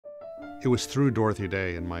It was through Dorothy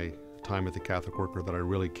Day in my time at the Catholic Worker that I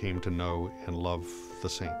really came to know and love the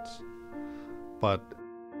saints. But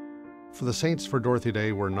for the saints for Dorothy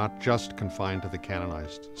Day were not just confined to the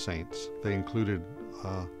canonized saints. They included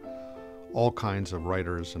all kinds of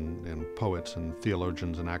writers and poets and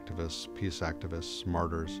theologians and activists, peace activists,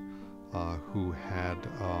 martyrs, who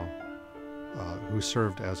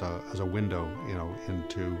served as a window,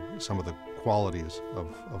 into some of the qualities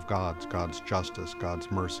of God's justice,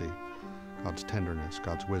 God's mercy, God's tenderness,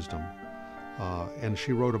 God's wisdom. And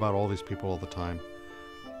she wrote about all these people all the time.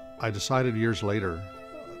 I decided years later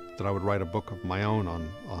that I would write a book of my own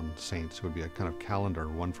on saints. It would be a kind of calendar,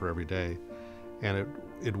 one for every day. And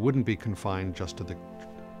it wouldn't be confined just to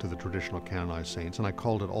the traditional canonized saints. And I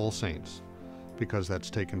called it All Saints, because that's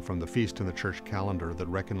taken from the feast in the church calendar that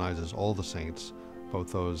recognizes all the saints,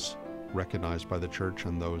 both those recognized by the church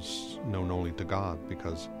and those known only to God,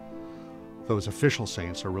 because those official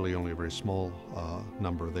saints are really only a very small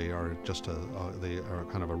number. They are just they are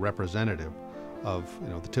kind of a representative of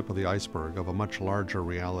the tip of the iceberg of a much larger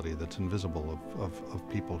reality that's invisible of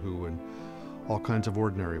people who in all kinds of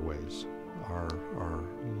ordinary ways are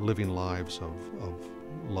living lives of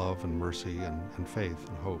love and mercy and faith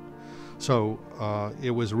and hope. So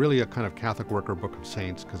it was really a kind of Catholic Worker book of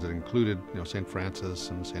saints, because it included St. Francis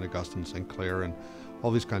and St. Augustine, St. Clare, and all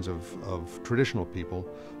these kinds of traditional people,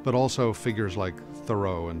 but also figures like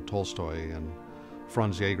Thoreau and Tolstoy and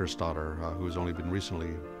Franz Jägerstätter, who has only been recently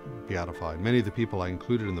beatified. Many of the people I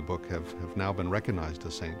included in the book have now been recognized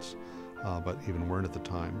as saints, but even weren't at the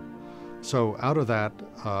time. So out of that,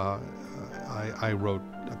 I wrote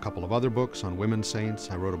a couple of other books on women saints.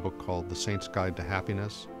 I wrote a book called The Saint's Guide to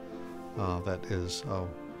Happiness, that is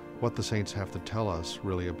what the saints have to tell us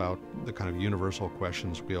really about the kind of universal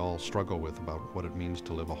questions we all struggle with about what it means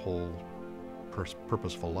to live a whole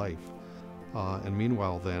purposeful life. And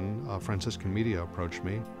meanwhile then, Franciscan Media approached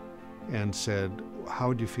me and said, how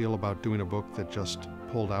would you feel about doing a book that just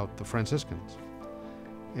pulled out the Franciscans?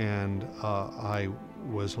 And I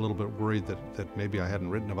was a little bit worried that maybe I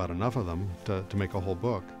hadn't written about enough of them to make a whole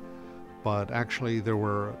book. But actually there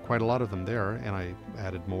were quite a lot of them there, and I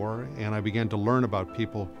added more, and I began to learn about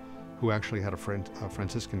people who actually had a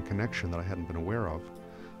Franciscan connection that I hadn't been aware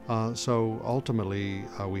of. So ultimately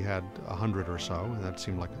we had 100 or so, and that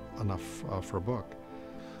seemed like enough for a book.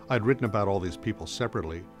 I'd written about all these people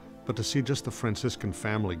separately, but to see just the Franciscan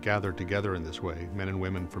family gathered together in this way, men and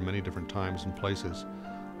women from many different times and places,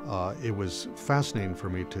 it was fascinating for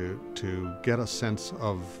me to get a sense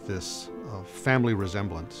of this family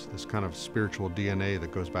resemblance, this kind of spiritual DNA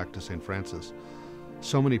that goes back to St. Francis.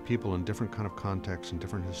 So many people in different kind of contexts and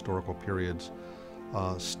different historical periods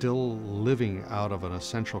still living out of an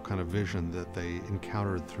essential kind of vision that they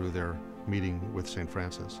encountered through their meeting with St.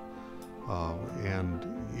 Francis.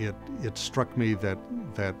 And it struck me that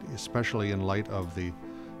especially in light of the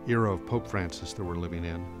era of Pope Francis that we're living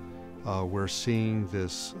in, we're seeing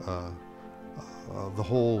this, the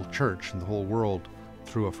whole church and the whole world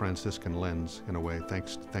through a Franciscan lens in a way,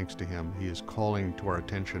 thanks to him. He is calling to our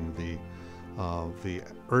attention the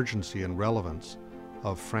urgency and relevance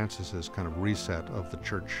of Francis's kind of reset of the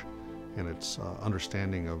church and its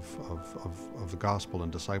understanding of the gospel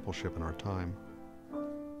and discipleship in our time.